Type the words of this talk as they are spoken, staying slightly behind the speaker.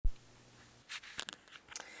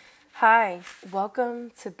Hi, welcome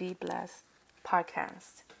to Be Blessed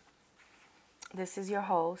podcast. This is your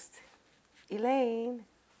host, Elaine.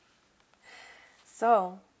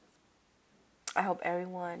 So, I hope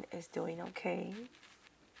everyone is doing okay.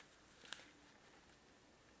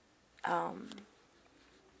 Um,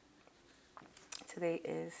 Today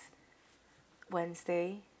is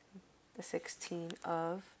Wednesday, the 16th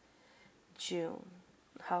of June.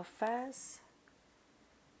 How fast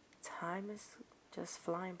time is just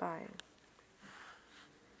flying by.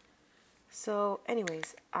 So,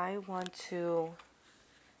 anyways, I want to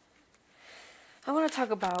talk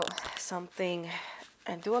about something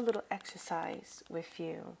and do a little exercise with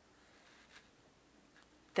you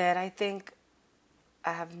that I think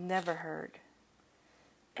I have never heard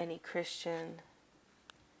any Christian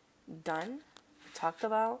done, talked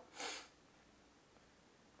about.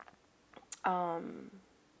 Um,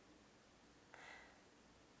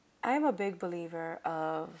 I am a big believer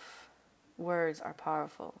of words are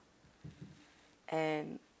powerful.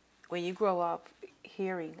 And when you grow up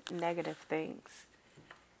hearing negative things,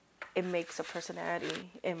 it makes a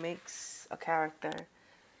personality, it makes a character,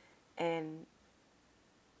 and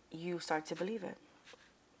you start to believe it.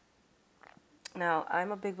 Now,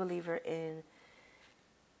 I'm a big believer in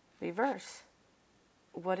reverse.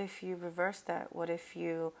 What if you reverse that? What if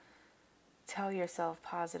you tell yourself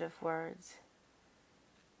positive words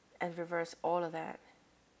and reverse all of that?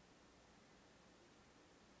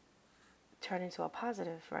 Turn into a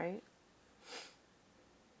positive, right?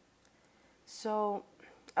 So,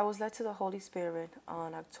 I was led to the Holy Spirit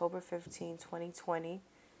on October 15, 2020.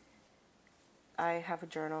 I have a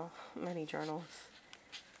journal, many journals,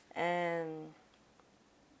 and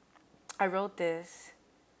I wrote this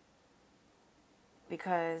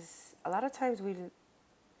because a lot of times we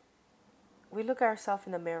look at ourselves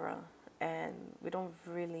in the mirror and we don't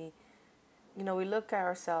really, we look at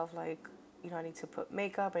ourselves like, I need to put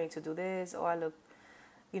makeup, I need to do this, or I look,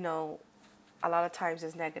 you know, a lot of times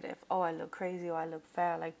it's negative. Oh, I look crazy, or I look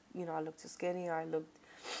fat, like, I look too skinny, or I look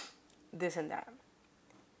this and that.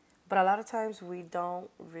 But a lot of times we don't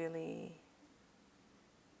really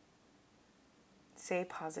say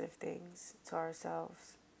positive things to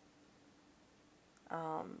ourselves.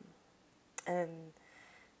 And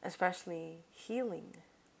especially healing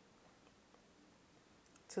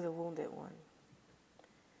to the wounded one.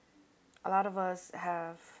 A lot of us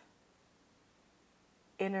have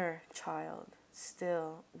inner child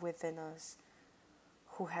still within us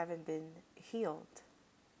who haven't been healed.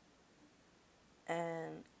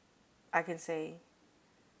 And I can say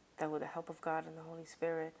that with the help of God and the Holy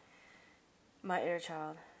Spirit, my inner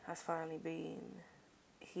child has finally been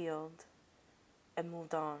healed and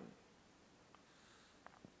moved on.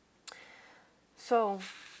 So,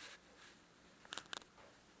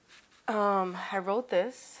 I wrote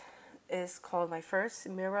this. It's called my first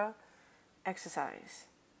mirror exercise.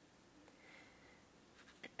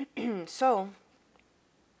 So,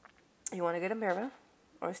 you want to get a mirror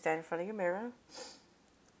or stand in front of your mirror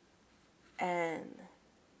and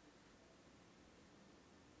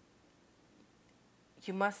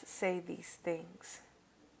you must say these things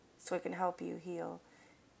so it can help you heal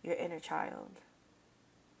your inner child.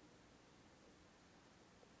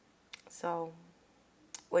 So,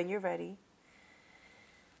 when you're ready,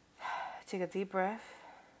 take a deep breath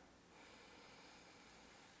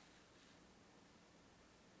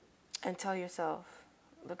and tell yourself,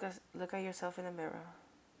 look at yourself in the mirror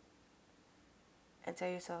and tell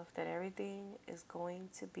yourself that everything is going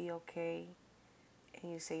to be okay,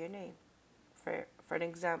 and you say your name. For an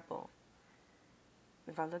example,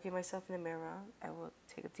 if I look at myself in the mirror, I will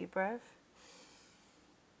take a deep breath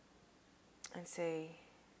and say,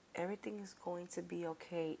 everything is going to be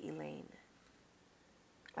okay, Elaine.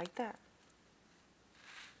 Like that.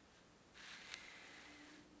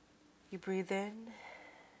 You breathe in,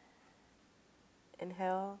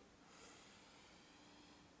 inhale,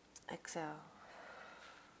 exhale.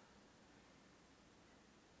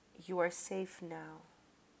 You are safe now,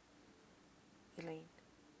 Elaine.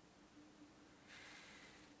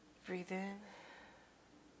 Breathe in,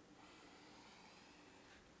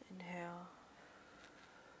 inhale,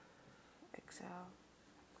 exhale.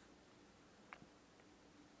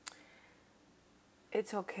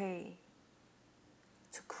 It's okay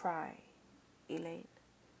to cry, Elaine.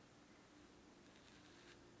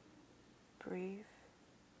 Breathe,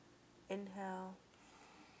 inhale,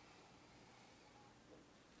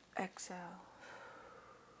 exhale.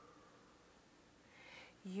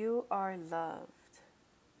 You are loved.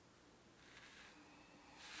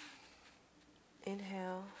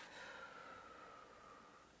 Inhale,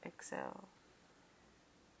 exhale.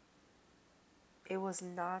 It was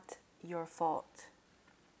not your fault.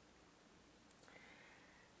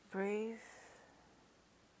 Breathe.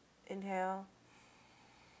 Inhale.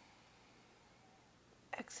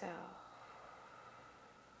 Exhale.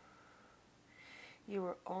 You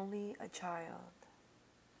were only a child.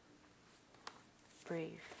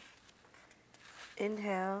 Breathe.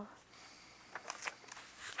 Inhale.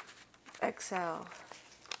 Exhale.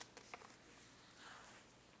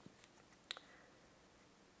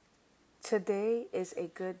 Today is a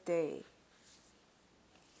good day.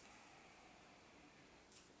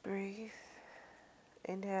 Breathe.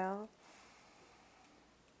 Inhale.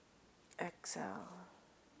 Exhale.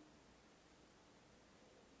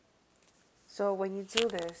 So when you do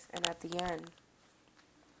this, and at the end,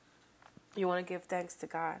 you want to give thanks to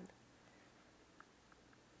God.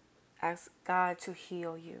 Ask God to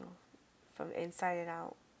heal you from inside and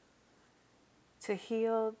out. To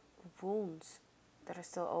heal wounds that are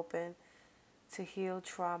still open. To heal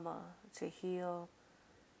trauma. To heal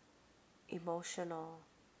emotional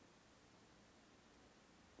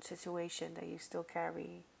situation that you still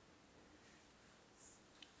carry.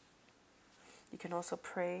 You can also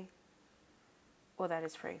pray. Well, that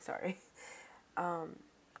is praying, sorry.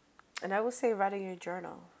 And I would say write in your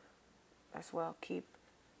journal as well. Keep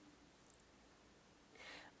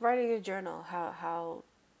writing your journal. How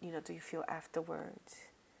do you feel afterwards?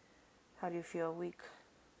 How do you feel a week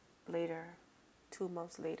later, 2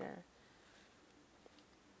 months later?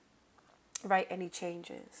 Write any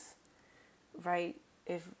changes. Write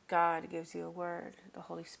if God gives you a word, the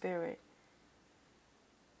Holy Spirit.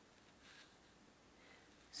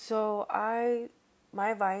 So my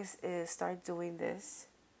advice is start doing this.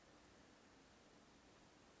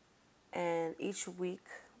 And each week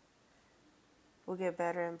will get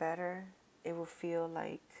better and better. It will feel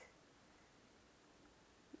like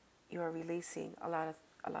you are releasing a lot of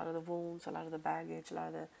the wounds, a lot of the baggage, a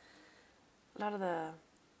lot of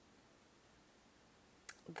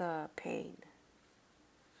the pain.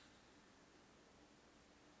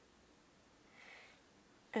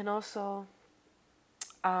 And also,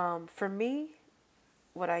 for me,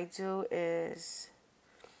 what I do is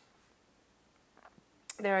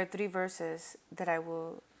there are 3 verses that I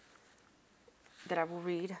will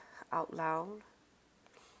read out loud.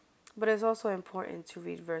 But it's also important to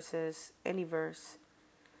read any verse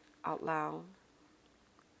out loud.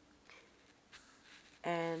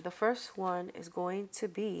 And the first one is going to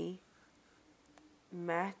be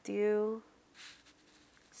Matthew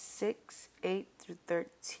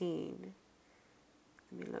 6:8-13.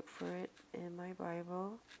 Let me look for it in my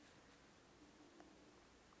Bible.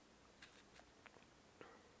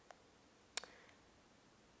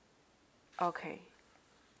 Okay,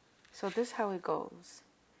 so this is how it goes.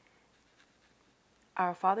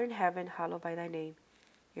 Our Father in heaven, hallowed be thy name.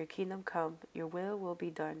 Your kingdom come, your will be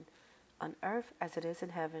done, on earth as it is in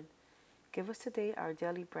heaven. Give us today our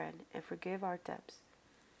daily bread, and forgive our debts,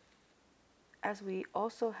 as we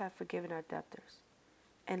also have forgiven our debtors.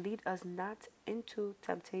 And lead us not into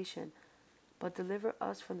temptation, but deliver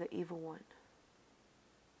us from the evil one.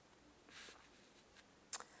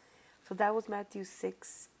 So that was Matthew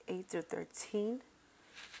 6:8-13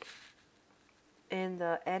 in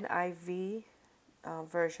the NIV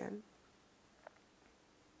version.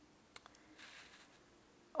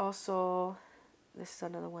 Also, this is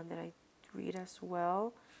another one that I read as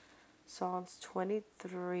well. Psalms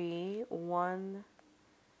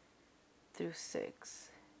 23:1-6.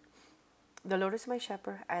 The Lord is my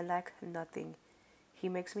shepherd, I lack nothing. He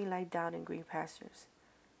makes me lie down in green pastures.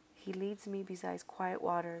 He leads me beside quiet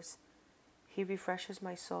waters. He refreshes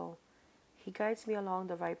my soul. He guides me along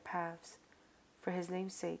the right paths. For his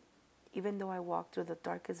name's sake, even though I walk through the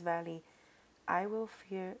darkest valley, I will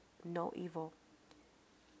fear no evil.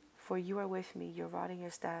 For you are with me, your rod and your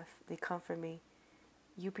staff, they comfort me.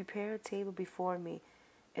 You prepare a table before me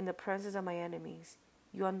in the presence of my enemies.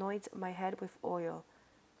 You anoint my head with oil.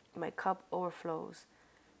 My cup overflows.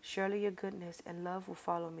 Surely your goodness and love will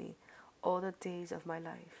follow me all the days of my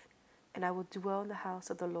life, and I will dwell in the house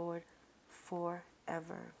of the Lord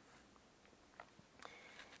forever.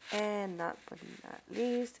 And not but not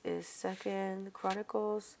least is 2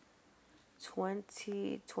 Chronicles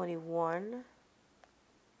 20:21.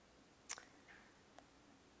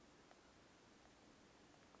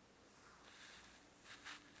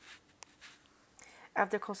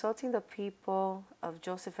 After consulting the people of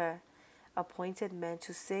Joseph, appointed men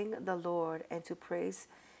to sing the Lord and to praise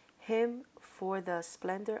him for the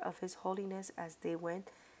splendor of his holiness as they went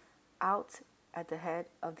out at the head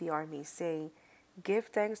of the army, saying, Give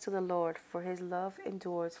thanks to the Lord, for his love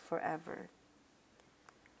endures forever.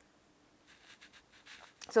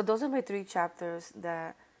 So those are my 3 chapters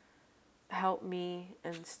that helped me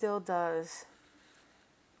and still does,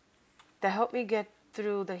 that helped me get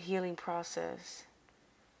through the healing process.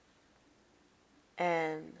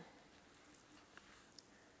 And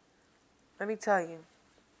let me tell you,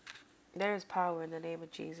 there is power in the name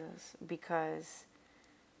of Jesus, because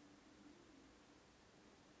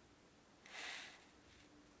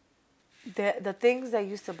the things that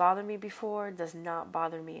used to bother me before does not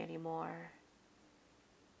bother me anymore.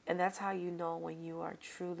 And that's how you know when you are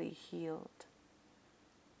truly healed.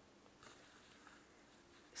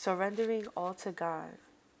 Surrendering all to God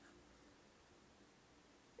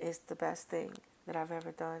is the best thing that I've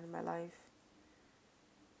ever done in my life.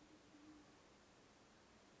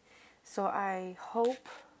 So I hope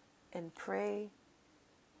and pray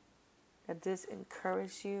that this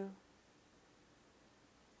encourages you.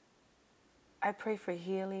 I pray for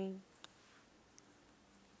healing.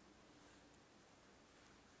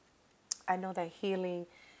 I know that healing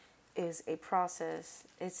is a process.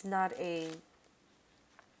 It's not a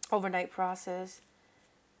overnight process.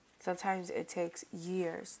 Sometimes it takes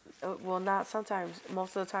years. Well, not sometimes.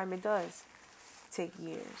 Most of the time it does take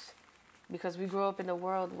years. Because we grow up in a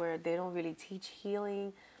world where they don't really teach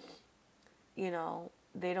healing. You know,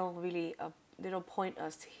 they don't really, they don't point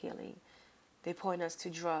us to healing. They point us to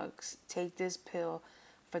drugs. Take this pill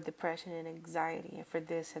for depression and anxiety and for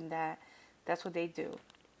this and that. That's what they do.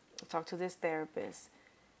 Talk to this therapist,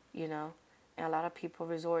 you know. And a lot of people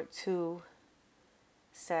resort to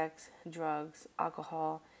sex, drugs,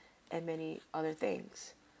 alcohol, and many other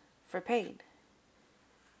things for pain.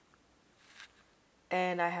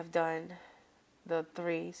 And I have done the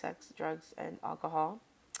 3: sex, drugs, and alcohol.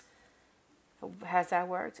 Has that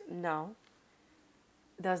worked? No.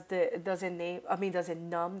 Does it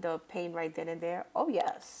numb the pain right then and there? Oh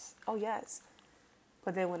yes. Oh yes.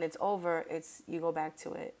 But then when it's over, you go back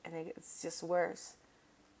to it, and it's just worse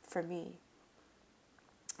for me.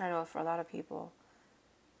 I know for a lot of people.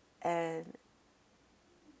 And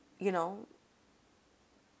you know,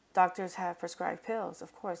 doctors have prescribed pills.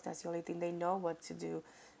 Of course, that's the only thing they know what to do,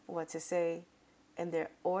 what to say, and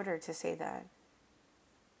they're ordered to say that.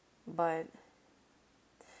 But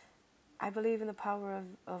I believe in the power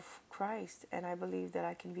of Christ, and I believe that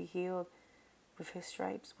I can be healed with his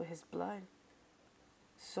stripes, with his blood.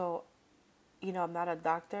 So, you know, I'm not a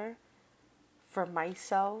doctor. For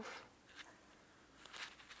myself,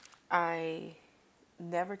 I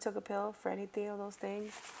never took a pill for anything of those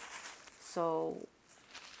things. So,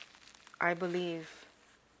 I believe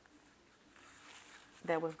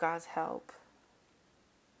that with God's help,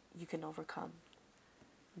 you can overcome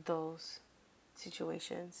those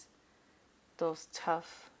situations, those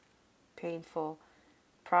tough, painful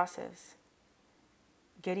process.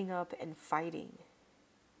 Getting up and fighting.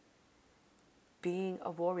 Being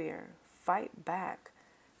a warrior. Fight back.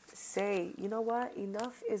 Say, you know what?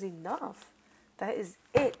 Enough is enough. That is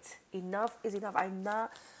it. Enough is enough. I'm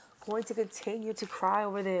not going to continue to cry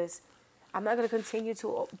over this. I'm not going to continue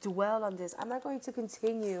to dwell on this. I'm not going to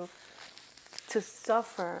continue to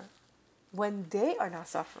suffer when they are not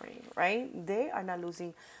suffering, right? They are not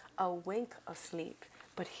losing a wink of sleep.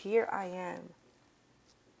 But here I am,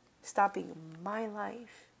 stopping my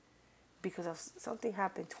life because of something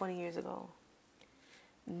happened 20 years ago.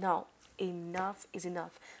 No, enough is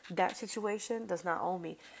enough. That situation does not own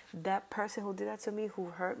me. That person who did that to me, who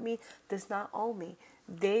hurt me, does not own me.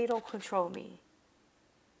 They don't control me.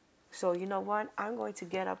 So you know what? I'm going to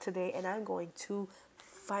get up today and I'm going to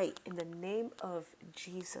fight in the name of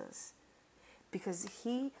Jesus, because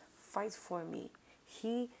he fights for me.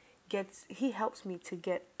 He helps me to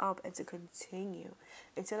get up and to continue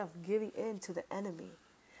instead of giving in to the enemy.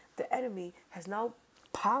 The enemy has no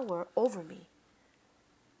power over me.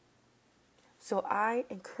 So I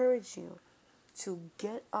encourage you to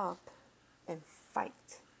get up and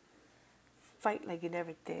fight. Fight like you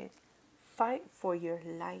never did. Fight for your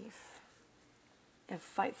life. And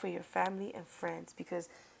fight for your family and friends, because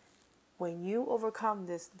when you overcome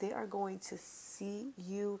this, they are going to see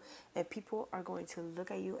you, and people are going to look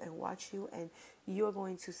at you and watch you, and you are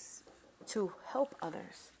going to help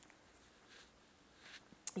others.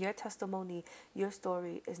 Your testimony, your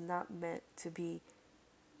story is not meant to be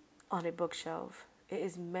on a bookshelf. It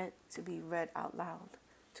is meant to be read out loud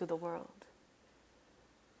to the world.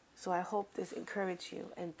 So I hope this encouraged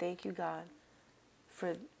you, and thank you God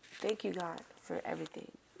for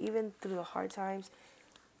everything. Even through the hard times,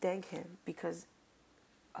 thank him, because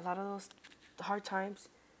a lot of those hard times,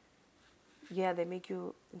 yeah, they make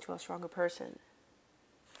you into a stronger person.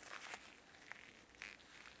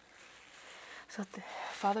 So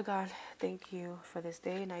Father God, thank you for this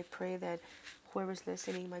day, and I pray that whoever's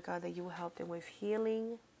listening, my God, that you will help them with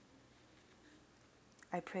healing,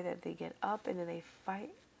 I pray that they get up and then they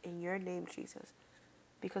fight in your name, Jesus,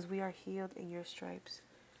 because we are healed in your stripes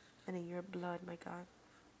and in your blood, my God.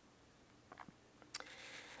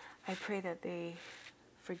 I pray that they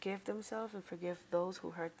forgive themselves and forgive those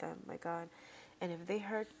who hurt them, my God. And if they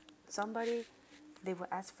hurt somebody, they will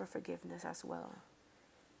ask for forgiveness as well.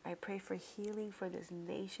 I pray for healing for this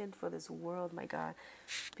nation, for this world, my God,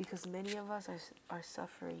 because many of us are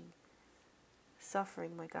suffering,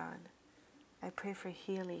 my God. I pray for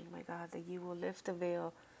healing, my God, that you will lift the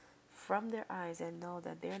veil from their eyes and know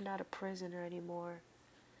that they're not a prisoner anymore,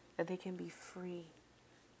 that they can be free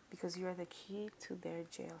because you are the key to their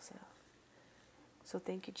jail cell. So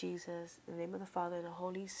thank you, Jesus. In the name of the Father and the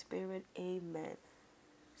Holy Spirit, amen.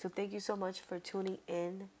 So thank you so much for tuning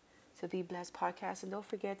in to Be Blessed Podcast. And don't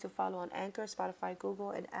forget to follow on Anchor, Spotify,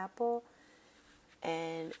 Google, and Apple.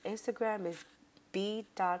 And Instagram is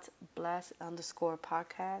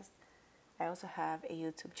b.bless_podcast. I also have a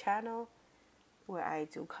YouTube channel where I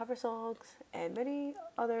do cover songs, and many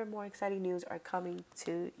other more exciting news are coming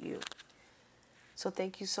to you. So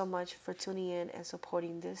thank you so much for tuning in and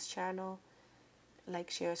supporting this channel. Like,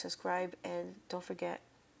 share, subscribe, and don't forget,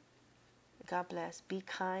 God bless. Be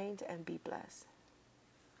kind and be blessed.